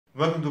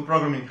Welcome to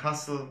Programming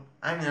Hustle.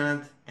 I'm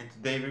Nenad, and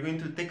today we're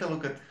going to take a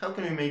look at how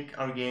can we make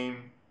our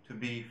game to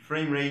be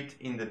frame rate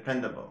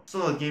independable,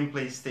 so that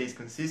gameplay stays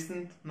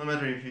consistent no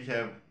matter if you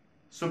have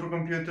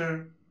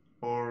supercomputer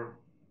or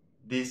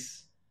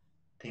this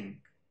thing.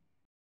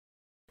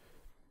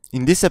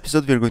 In this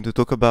episode we're going to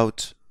talk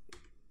about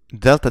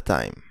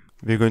DeltaTime.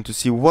 We're going to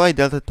see why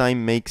DeltaTime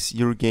makes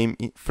your game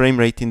frame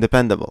rate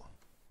independable.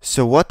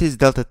 So what is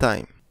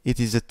DeltaTime? It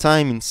is a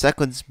time in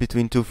seconds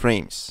between two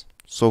frames.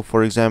 So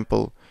for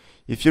example,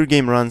 if your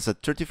game runs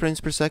at 30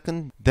 frames per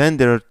second, then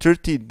there are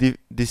 30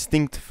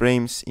 distinct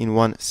frames in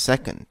 1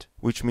 second,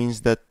 which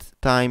means that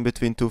time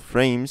between two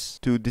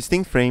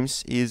distinct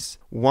frames, is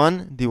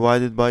 1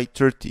 divided by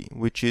 30,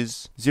 which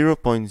is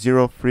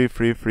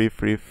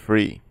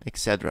 0.03333,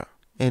 etc.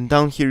 And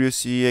down here you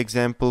see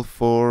example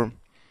for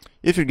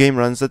if your game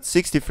runs at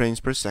 60 frames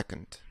per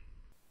second.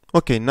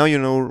 Okay, now you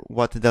know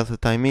what delta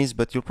time is,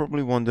 but you're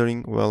probably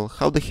wondering, well,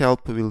 how the hell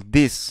will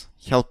this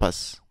help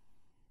us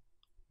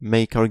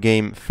make our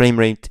game frame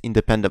rate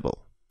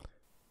independable?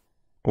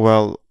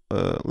 Well,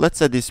 let's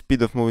set the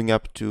speed of moving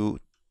up to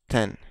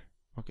 10.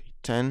 Okay,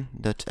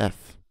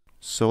 10.f.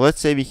 So let's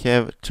say we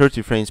have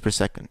 30 frames per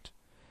second.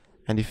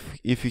 And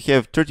if you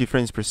have 30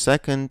 frames per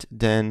second,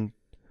 then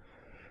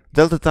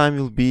delta time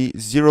will be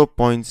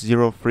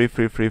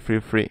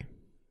 0.03333.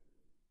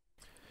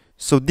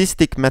 So this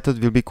tick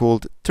method will be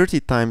called 30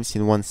 times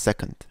in 1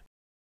 second.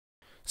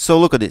 So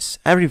look at this.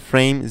 Every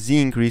frame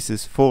z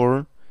increases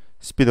for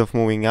speed of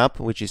moving up,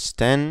 which is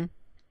 10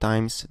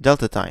 times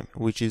delta time,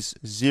 which is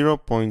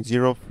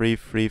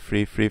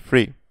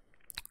 0.03333,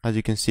 as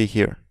you can see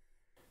here.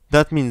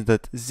 That means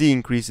that z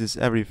increases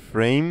every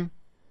frame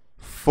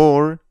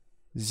for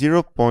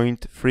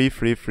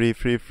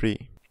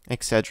 0.33333,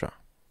 etc.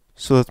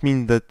 So that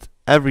means that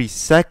every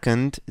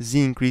second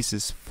z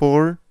increases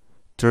for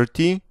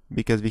 30,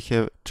 because we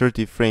have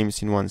 30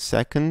 frames in 1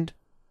 second,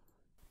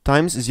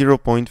 times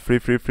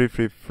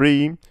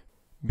 0.33333,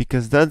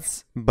 because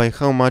that's by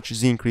how much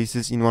z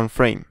increases in 1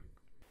 frame.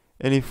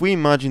 And if we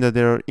imagine that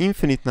there are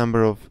infinite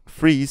number of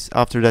 3's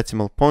after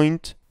decimal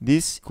point,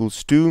 this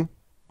equals to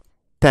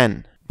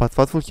 10. But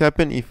what will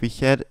happen if we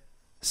had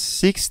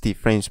 60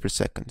 frames per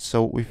second?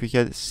 So if we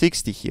had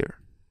 60 here,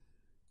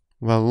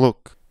 well,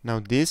 look, now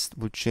this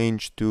would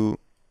change to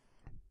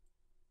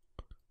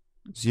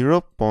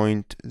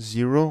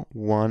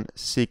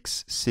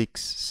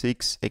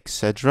 0.01666,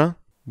 etc.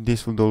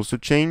 This would also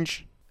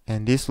change,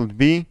 and this would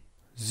be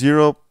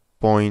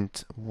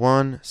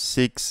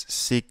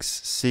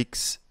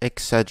 0.1666,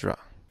 etc.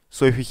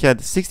 So if we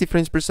had 60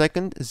 frames per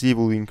second, z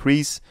will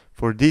increase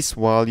for this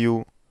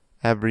value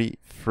every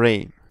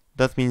frame.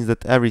 That means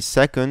that every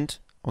second,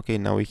 okay,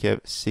 now we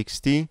have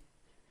 60,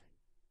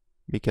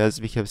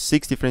 because we have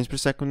 60 frames per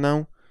second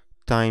now,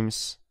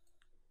 times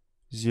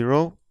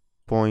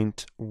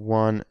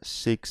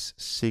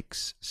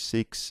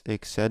 0.1666,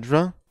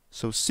 etc.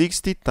 So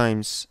 60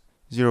 times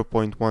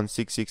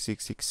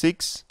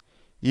 0.166666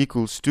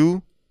 equals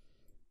to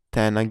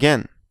 10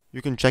 again.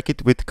 You can check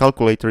it with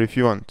calculator if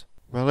you want.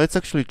 Well, let's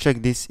actually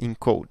check this in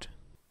code.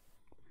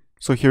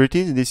 So here it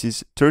is. This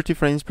is 30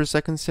 frames per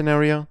second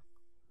scenario,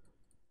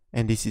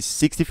 and this is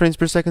 60 frames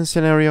per second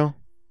scenario.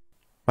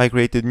 I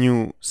created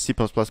new C++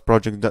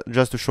 project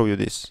just to show you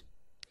this.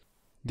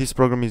 This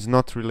program is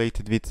not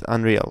related with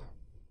Unreal.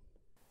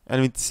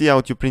 And with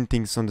Cout you print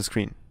things on the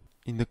screen,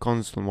 in the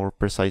console more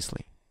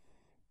precisely.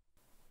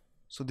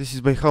 So this is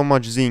by how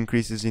much z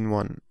increases in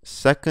 1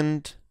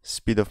 second,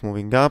 speed of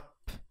moving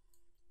up,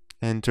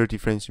 and 30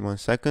 frames in 1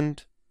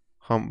 second.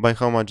 By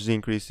how much z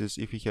increases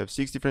if we have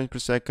 60 frames per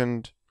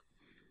second,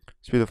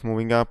 speed of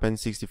moving up, and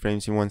 60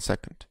 frames in 1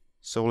 second.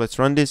 So let's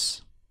run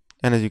this,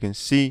 and as you can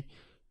see,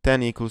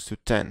 10 equals to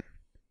 10.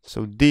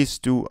 So these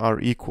two are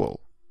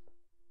equal.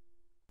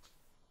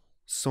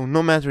 So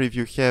no matter if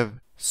you have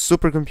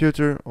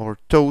supercomputer or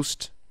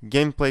toast,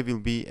 gameplay will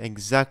be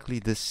exactly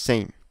the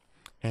same.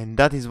 And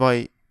that is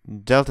why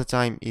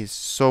DeltaTime is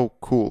so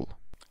cool,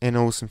 an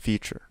awesome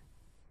feature.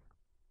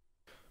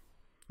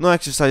 No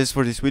exercises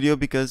for this video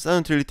because I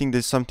don't really think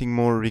there's something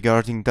more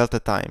regarding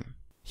DeltaTime.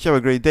 Have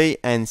a great day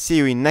and see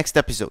you in next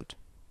episode.